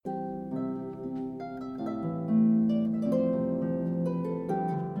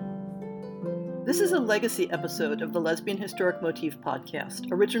This is a legacy episode of the Lesbian Historic Motif podcast,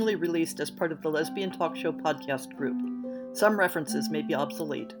 originally released as part of the Lesbian Talk Show podcast group. Some references may be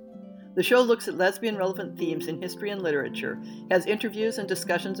obsolete. The show looks at lesbian-relevant themes in history and literature, has interviews and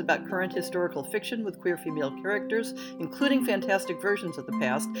discussions about current historical fiction with queer female characters, including fantastic versions of the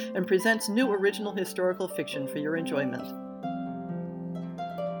past, and presents new original historical fiction for your enjoyment.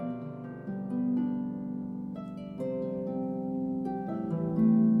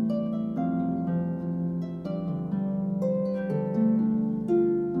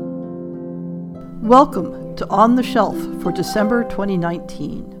 Welcome to On the Shelf for December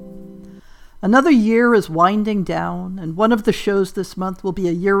 2019. Another year is winding down, and one of the shows this month will be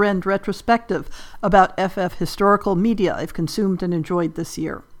a year-end retrospective about FF historical media I've consumed and enjoyed this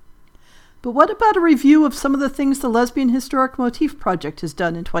year. But what about a review of some of the things the Lesbian Historic Motif Project has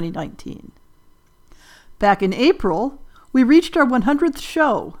done in 2019? Back in April, we reached our 100th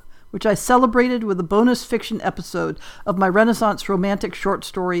show, which I celebrated with a bonus fiction episode of my Renaissance romantic short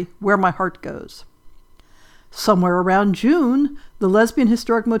story, Where My Heart Goes. Somewhere around June, the Lesbian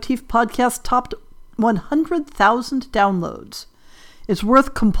Historic Motif podcast topped 100,000 downloads. It's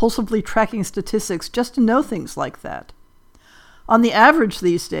worth compulsively tracking statistics just to know things like that. On the average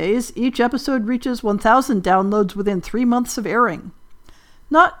these days, each episode reaches 1,000 downloads within 3 months of airing.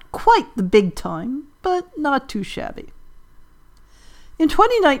 Not quite the big time, but not too shabby. In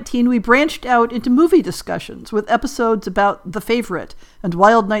 2019, we branched out into movie discussions with episodes about The Favorite and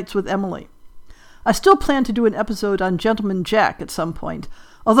Wild Nights with Emily. I still plan to do an episode on Gentleman Jack at some point,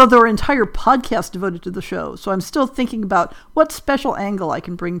 although there are entire podcasts devoted to the show, so I'm still thinking about what special angle I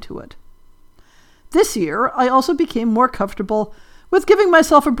can bring to it. This year, I also became more comfortable with giving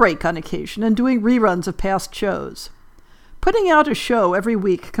myself a break on occasion and doing reruns of past shows. Putting out a show every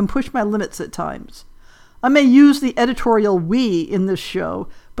week can push my limits at times. I may use the editorial we in this show,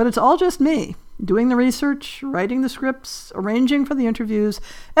 but it's all just me, doing the research, writing the scripts, arranging for the interviews,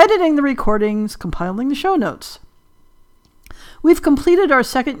 editing the recordings, compiling the show notes. We've completed our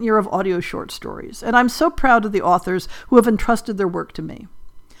second year of audio short stories, and I'm so proud of the authors who have entrusted their work to me.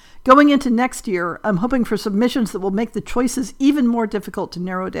 Going into next year, I'm hoping for submissions that will make the choices even more difficult to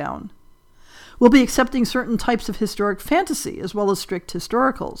narrow down. We'll be accepting certain types of historic fantasy as well as strict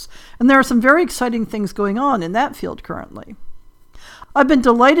historicals, and there are some very exciting things going on in that field currently. I've been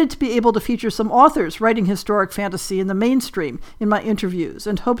delighted to be able to feature some authors writing historic fantasy in the mainstream in my interviews,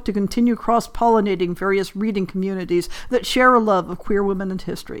 and hope to continue cross-pollinating various reading communities that share a love of queer women and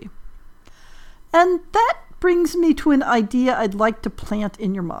history. And that brings me to an idea I'd like to plant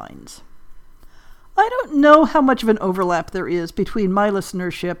in your minds. I don't know how much of an overlap there is between my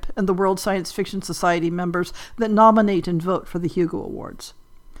listenership and the World Science Fiction Society members that nominate and vote for the Hugo Awards.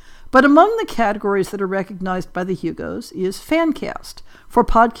 But among the categories that are recognized by the Hugos is Fancast, for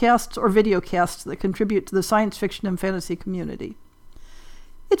podcasts or videocasts that contribute to the science fiction and fantasy community.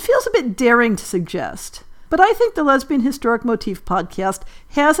 It feels a bit daring to suggest, but I think the Lesbian Historic Motif podcast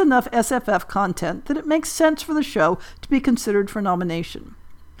has enough SFF content that it makes sense for the show to be considered for nomination.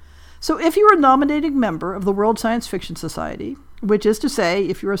 So if you're a nominating member of the World Science Fiction Society, which is to say,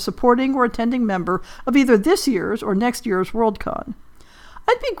 if you're a supporting or attending member of either this year's or next year's Worldcon,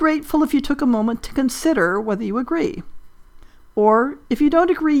 I'd be grateful if you took a moment to consider whether you agree. Or, if you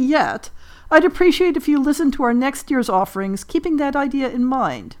don't agree yet, I'd appreciate if you listen to our next year's offerings, keeping that idea in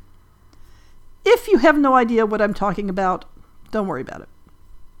mind. If you have no idea what I'm talking about, don't worry about it.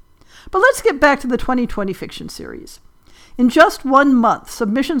 But let's get back to the 2020 fiction series. In just 1 month,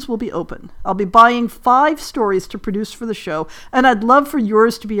 submissions will be open. I'll be buying 5 stories to produce for the show, and I'd love for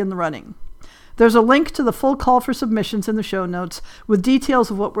yours to be in the running. There's a link to the full call for submissions in the show notes with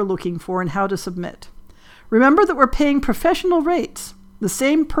details of what we're looking for and how to submit. Remember that we're paying professional rates, the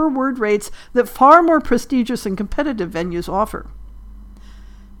same per-word rates that far more prestigious and competitive venues offer.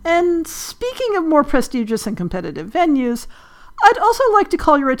 And speaking of more prestigious and competitive venues, I'd also like to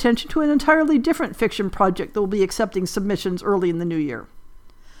call your attention to an entirely different fiction project that will be accepting submissions early in the new year.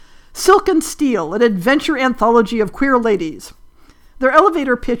 Silk and Steel, an adventure anthology of queer ladies. Their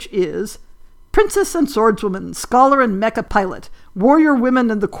elevator pitch is Princess and Swordswoman, Scholar and Mecha Pilot, Warrior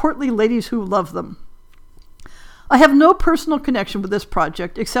Women and the Courtly Ladies Who Love Them. I have no personal connection with this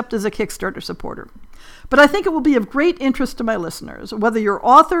project except as a Kickstarter supporter, but I think it will be of great interest to my listeners, whether you're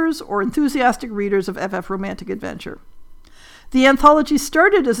authors or enthusiastic readers of FF Romantic Adventure. The anthology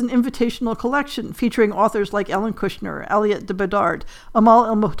started as an invitational collection featuring authors like Ellen Kushner, Aliette de Bedard, Amal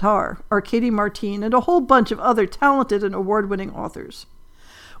El-Mohtar, Arcady Martin, and a whole bunch of other talented and award-winning authors.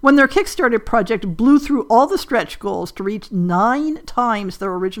 When their Kickstarter project blew through all the stretch goals to reach 9 times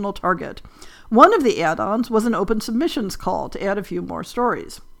their original target, one of the add-ons was an open submissions call to add a few more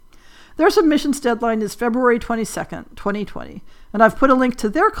stories. Their submissions deadline is February 22nd, 2020, and I've put a link to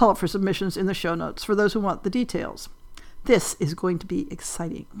their call for submissions in the show notes for those who want the details. This is going to be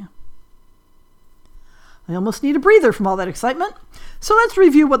exciting. I almost need a breather from all that excitement, so let's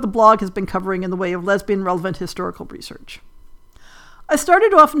review what the blog has been covering in the way of lesbian-relevant historical research. I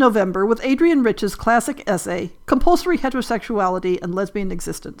started off November with Adrienne Rich's classic essay, Compulsory Heterosexuality and Lesbian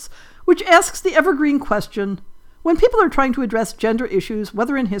Existence, which asks the evergreen question, when people are trying to address gender issues,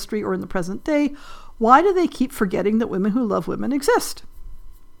 whether in history or in the present day, why do they keep forgetting that women who love women exist?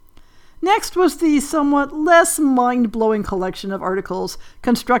 Next was the somewhat less mind-blowing collection of articles,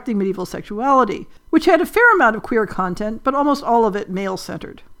 Constructing Medieval Sexuality, which had a fair amount of queer content, but almost all of it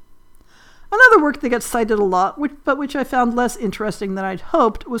male-centered. Another work that gets cited a lot, but which I found less interesting than I'd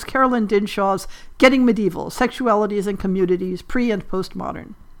hoped, was Carolyn Dinshaw's Getting Medieval, Sexualities and Communities, Pre- and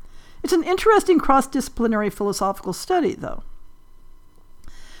Postmodern. It's an interesting cross-disciplinary philosophical study, though.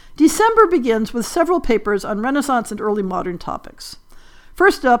 December begins with several papers on Renaissance and early modern topics.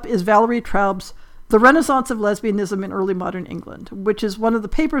 First up is Valerie Traub's The Renaissance of Lesbianism in Early Modern England, which is one of the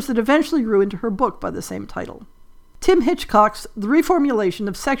papers that eventually grew into her book by the same title. Tim Hitchcock's The Reformulation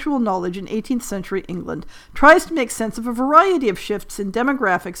of Sexual Knowledge in 18th Century England tries to make sense of a variety of shifts in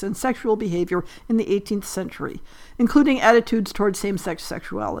demographics and sexual behavior in the 18th century, including attitudes towards same-sex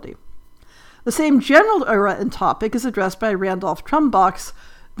sexuality. The same general era and topic is addressed by Randolph Trumbach's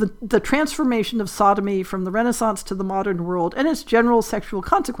The Transformation of Sodomy from the Renaissance to the Modern World and its General Sexual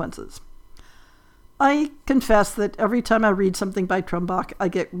Consequences. I confess that every time I read something by Trumbach, I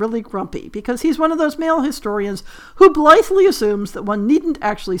get really grumpy, because he's one of those male historians who blithely assumes that one needn't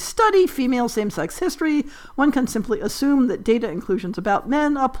actually study female same-sex history, one can simply assume that data inclusions about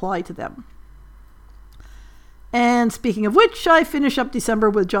men apply to them. And speaking of which, I finish up December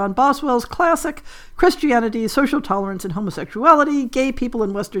with John Boswell's classic, Christianity, Social Tolerance, and Homosexuality, Gay People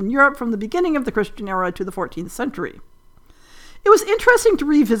in Western Europe from the beginning of the Christian era to the 14th century. It was interesting to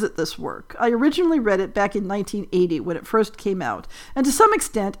revisit this work. I originally read it back in 1980 when it first came out, and to some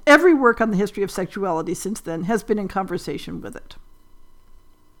extent, every work on the history of sexuality since then has been in conversation with it.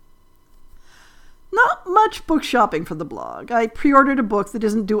 Not much book shopping for the blog. I pre-ordered a book that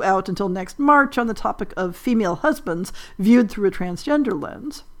isn't due out until next March on the topic of female husbands viewed through a transgender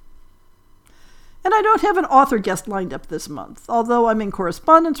lens. And I don't have an author guest lined up this month, although I'm in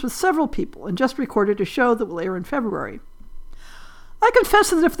correspondence with several people and just recorded a show that will air in February. I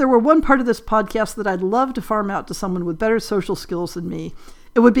confess that if there were one part of this podcast that I'd love to farm out to someone with better social skills than me,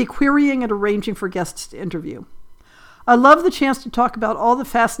 it would be querying and arranging for guests to interview. I love the chance to talk about all the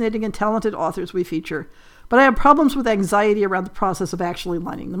fascinating and talented authors we feature, but I have problems with anxiety around the process of actually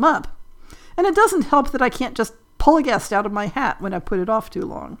lining them up. And it doesn't help that I can't just pull a guest out of my hat when I put it off too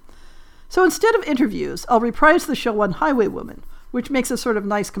long. So instead of interviews, I'll reprise the show on Highwaywoman, which makes a sort of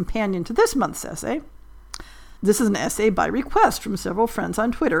nice companion to this month's essay. This is an essay by request from several friends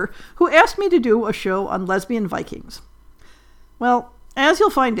on Twitter who asked me to do a show on lesbian Vikings. Well, as you'll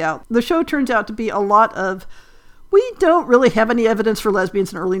find out, the show turns out to be a lot of, we don't really have any evidence for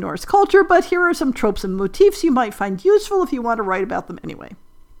lesbians in early Norse culture, but here are some tropes and motifs you might find useful if you want to write about them anyway.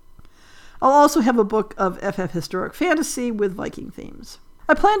 I'll also have a book of FF historic fantasy with Viking themes.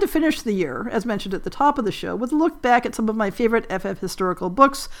 I plan to finish the year, as mentioned at the top of the show, with a look back at some of my favorite FF historical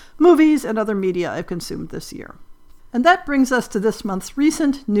books, movies, and other media I've consumed this year. And that brings us to this month's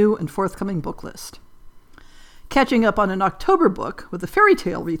recent, new, and forthcoming book list. Catching up on an October book with a fairy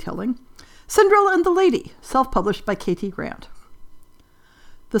tale retelling, Cinderella and the Lady, self-published by K.T. Grant.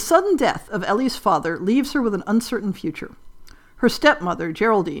 The sudden death of Ellie's father leaves her with an uncertain future. Her stepmother,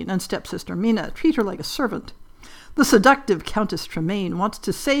 Geraldine, and stepsister Mina treat her like a servant. The seductive Countess Tremaine wants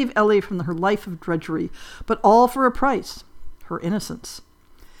to save Ellie from her life of drudgery, but all for a price, her innocence.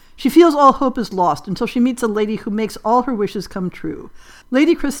 She feels all hope is lost until she meets a lady who makes all her wishes come true.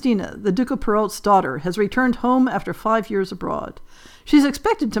 Lady Christina, the Duke of Perrault's daughter, has returned home after 5 years abroad. She's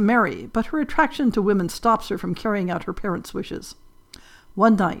expected to marry, but her attraction to women stops her from carrying out her parents' wishes.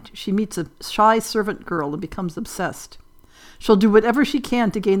 One night, she meets a shy servant girl and becomes obsessed. She'll do whatever she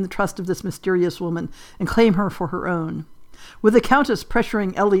can to gain the trust of this mysterious woman and claim her for her own. With the Countess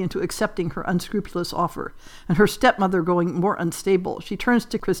pressuring Ellie into accepting her unscrupulous offer, and her stepmother growing more unstable, she turns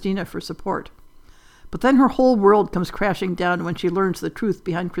to Christina for support. But then her whole world comes crashing down when she learns the truth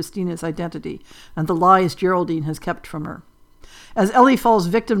behind Christina's identity and the lies Geraldine has kept from her. As Ellie falls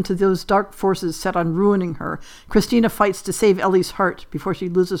victim to those dark forces set on ruining her, Christina fights to save Ellie's heart before she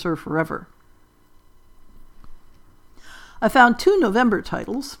loses her forever. I found 2 November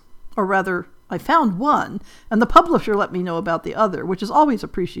titles, or rather, I found one, and the publisher let me know about the other, which is always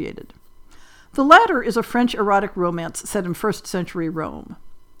appreciated. The latter is a French erotic romance set in 1st century Rome.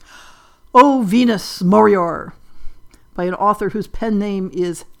 O Venus Morior, by an author whose pen name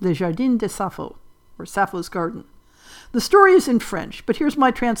is Le Jardin de Sappho, or Sappho's Garden. The story is in French, but here's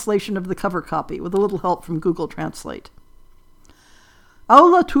my translation of the cover copy with a little help from Google Translate.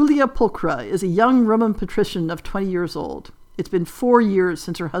 Aula Tullia Pulchra is a young Roman patrician of 20 years old. It's been 4 years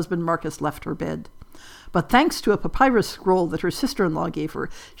since her husband Marcus left her bed. But thanks to a papyrus scroll that her sister-in-law gave her,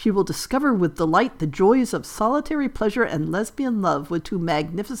 she will discover with delight the joys of solitary pleasure and lesbian love with 2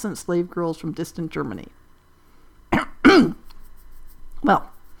 magnificent slave girls from distant Germany.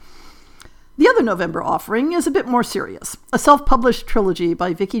 Well, the other November offering is a bit more serious. A self-published trilogy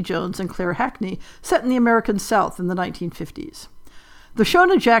by Vicki Jones and Claire Hackney set in the American South in the 1950s. The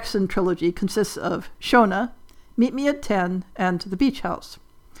Shona Jackson trilogy consists of Shona, Meet Me at 10, and The Beach House.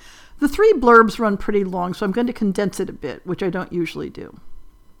 The 3 blurbs run pretty long, so I'm going to condense it a bit, which I don't usually do.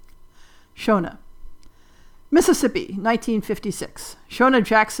 Shona. Mississippi, 1956. Shona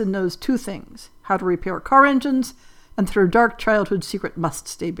Jackson knows 2 things: how to repair car engines, and that her dark childhood secret must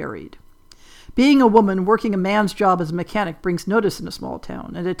stay buried. Being a woman working a man's job as a mechanic brings notice in a small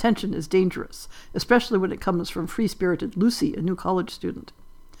town, and attention is dangerous, especially when it comes from free-spirited Lucy, a new college student.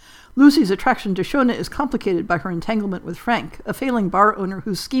 Lucy's attraction to Shona is complicated by her entanglement with Frank, a failing bar owner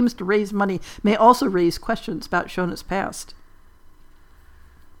whose schemes to raise money may also raise questions about Shona's past.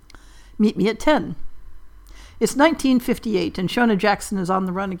 Meet Me at 10. It's 1958, and Shona Jackson is on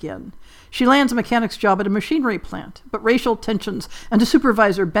the run again. She lands a mechanic's job at a machinery plant, but racial tensions and a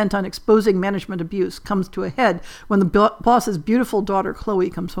supervisor bent on exposing management abuse comes to a head when the boss's beautiful daughter Chloe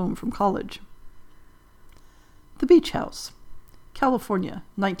comes home from college. The Beach House. California,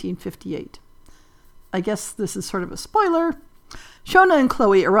 1958. I guess this is sort of a spoiler. Shona and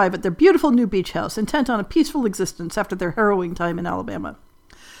Chloe arrive at their beautiful new beach house, intent on a peaceful existence after their harrowing time in Alabama.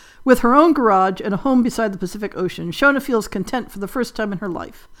 With her own garage and a home beside the Pacific Ocean, Shona feels content for the first time in her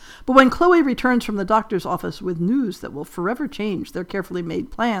life. But when Chloe returns from the doctor's office with news that will forever change their carefully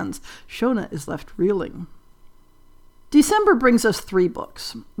made plans, Shona is left reeling. December brings us 3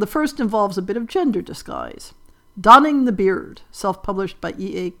 books. The first involves a bit of gender disguise. Donning the Beard, self-published by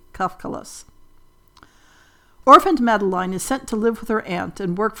E.A. Kafkalas. Orphaned Madeline is sent to live with her aunt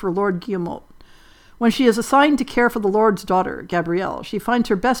and work for Lord Guillemot. When she is assigned to care for the Lord's daughter, Gabrielle, she finds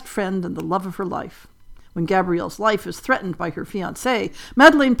her best friend and the love of her life. When Gabrielle's life is threatened by her fiancé,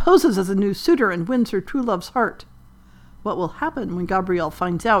 Madeleine poses as a new suitor and wins her true love's heart. What will happen when Gabrielle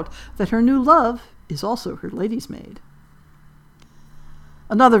finds out that her new love is also her lady's maid?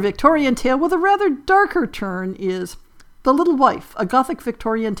 Another Victorian tale with a rather darker turn is The Little Wife, a Gothic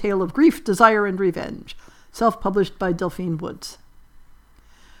Victorian tale of grief, desire, and revenge, self-published by Delphine Woods.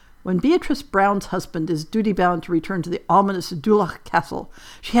 When Beatrice Brown's husband is duty-bound to return to the ominous Dulach Castle,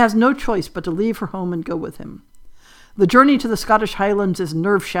 she has no choice but to leave her home and go with him. The journey to the Scottish Highlands is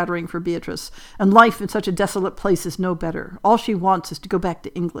nerve-shattering for Beatrice, and life in such a desolate place is no better. All she wants is to go back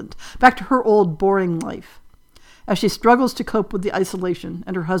to England, back to her old, boring life. As she struggles to cope with the isolation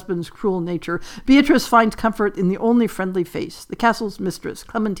and her husband's cruel nature, Beatrice finds comfort in the only friendly face, the castle's mistress,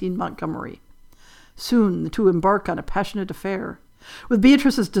 Clementine Montgomery. Soon the two embark on a passionate affair. With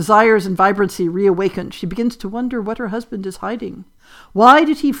Beatrice's desires and vibrancy reawakened, she begins to wonder what her husband is hiding. Why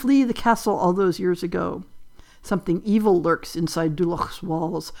did he flee the castle all those years ago? Something evil lurks inside Dulach's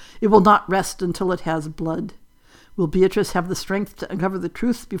walls. It will not rest until it has blood. Will Beatrice have the strength to uncover the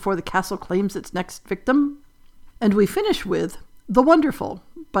truth before the castle claims its next victim? And we finish with The Wonderful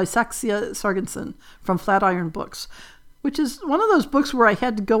by Saxia Sargensen from Flatiron Books, which is one of those books where I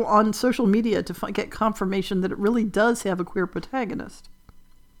had to go on social media to get confirmation that it really does have a queer protagonist.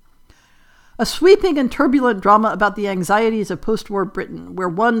 A sweeping and turbulent drama about the anxieties of post-war Britain, where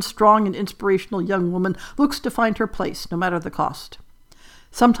one strong and inspirational young woman looks to find her place, no matter the cost.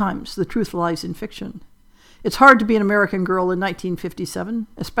 Sometimes the truth lies in fiction. It's hard to be an American girl in 1957,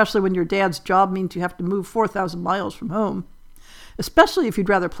 especially when your dad's job means you have to move 4,000 miles from home. Especially if you'd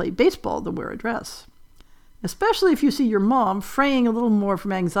rather play baseball than wear a dress. Especially if you see your mom fraying a little more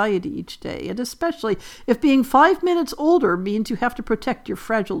from anxiety each day, and especially if being 5 minutes older means you have to protect your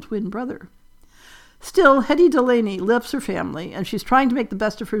fragile twin brother. Still, Hetty Delaney loves her family, and she's trying to make the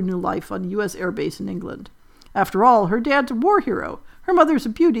best of her new life on a U.S. air base in England. After all, her dad's a war hero, her mother's a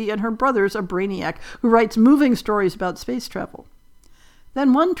beauty, and her brother's a brainiac who writes moving stories about space travel.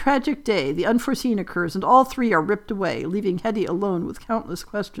 Then one tragic day, the unforeseen occurs, and all 3 are ripped away, leaving Hetty alone with countless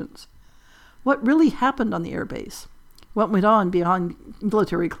questions. What really happened on the airbase? What went on beyond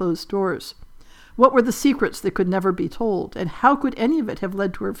military closed doors? What were the secrets that could never be told? And how could any of it have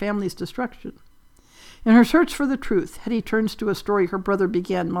led to her family's destruction? In her search for the truth, Hetty turns to a story her brother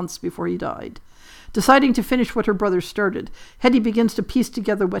began months before he died. Deciding to finish what her brother started, Hetty begins to piece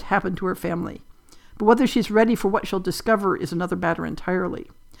together what happened to her family. But whether she's ready for what she'll discover is another matter entirely.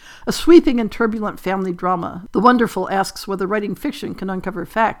 A sweeping and turbulent family drama, The Wonderful asks whether writing fiction can uncover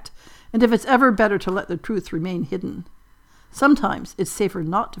fact, and if it's ever better to let the truth remain hidden. Sometimes it's safer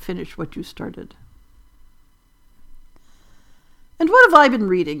not to finish what you started. And what have I been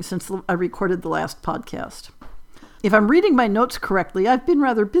reading since I recorded the last podcast? If I'm reading my notes correctly, I've been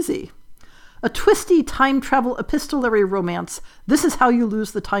rather busy. A twisty time travel epistolary romance, This Is How You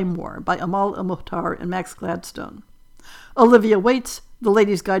Lose the Time War, by Amal El-Mohtar and Max Gladstone. Olivia Waite's The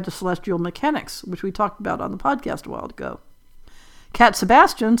Lady's Guide to Celestial Mechanics, which we talked about on the podcast a while ago. Cat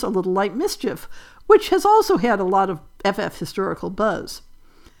Sebastian's A Little Light Mischief, which has also had a lot of FF historical buzz.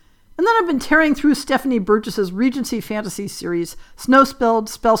 And then I've been tearing through Stephanie Burgess's Regency fantasy series, Snowspelled,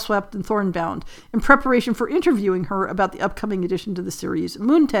 Spellswept, and Thornbound, in preparation for interviewing her about the upcoming addition to the series,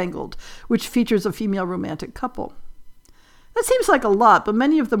 Moontangled, which features a female romantic couple. That seems like a lot, but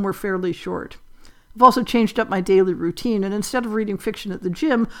many of them were fairly short. I've also changed up my daily routine, and instead of reading fiction at the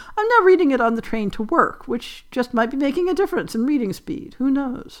gym, I'm now reading it on the train to work, which just might be making a difference in reading speed. Who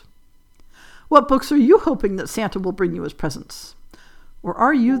knows? What books are you hoping that Santa will bring you as presents? Or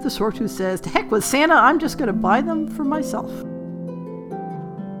are you the sort who says, to heck with Santa, I'm just going to buy them for myself?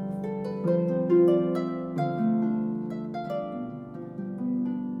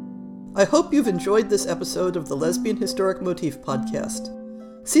 I hope you've enjoyed this episode of the Lesbian Historic Motif podcast.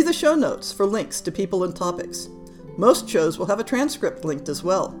 See the show notes for links to people and topics. Most shows will have a transcript linked as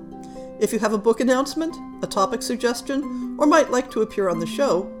well. If you have a book announcement, a topic suggestion, or might like to appear on the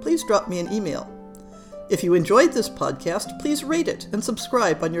show, please drop me an email. If you enjoyed this podcast, please rate it and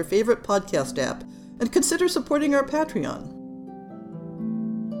subscribe on your favorite podcast app, and consider supporting our Patreon.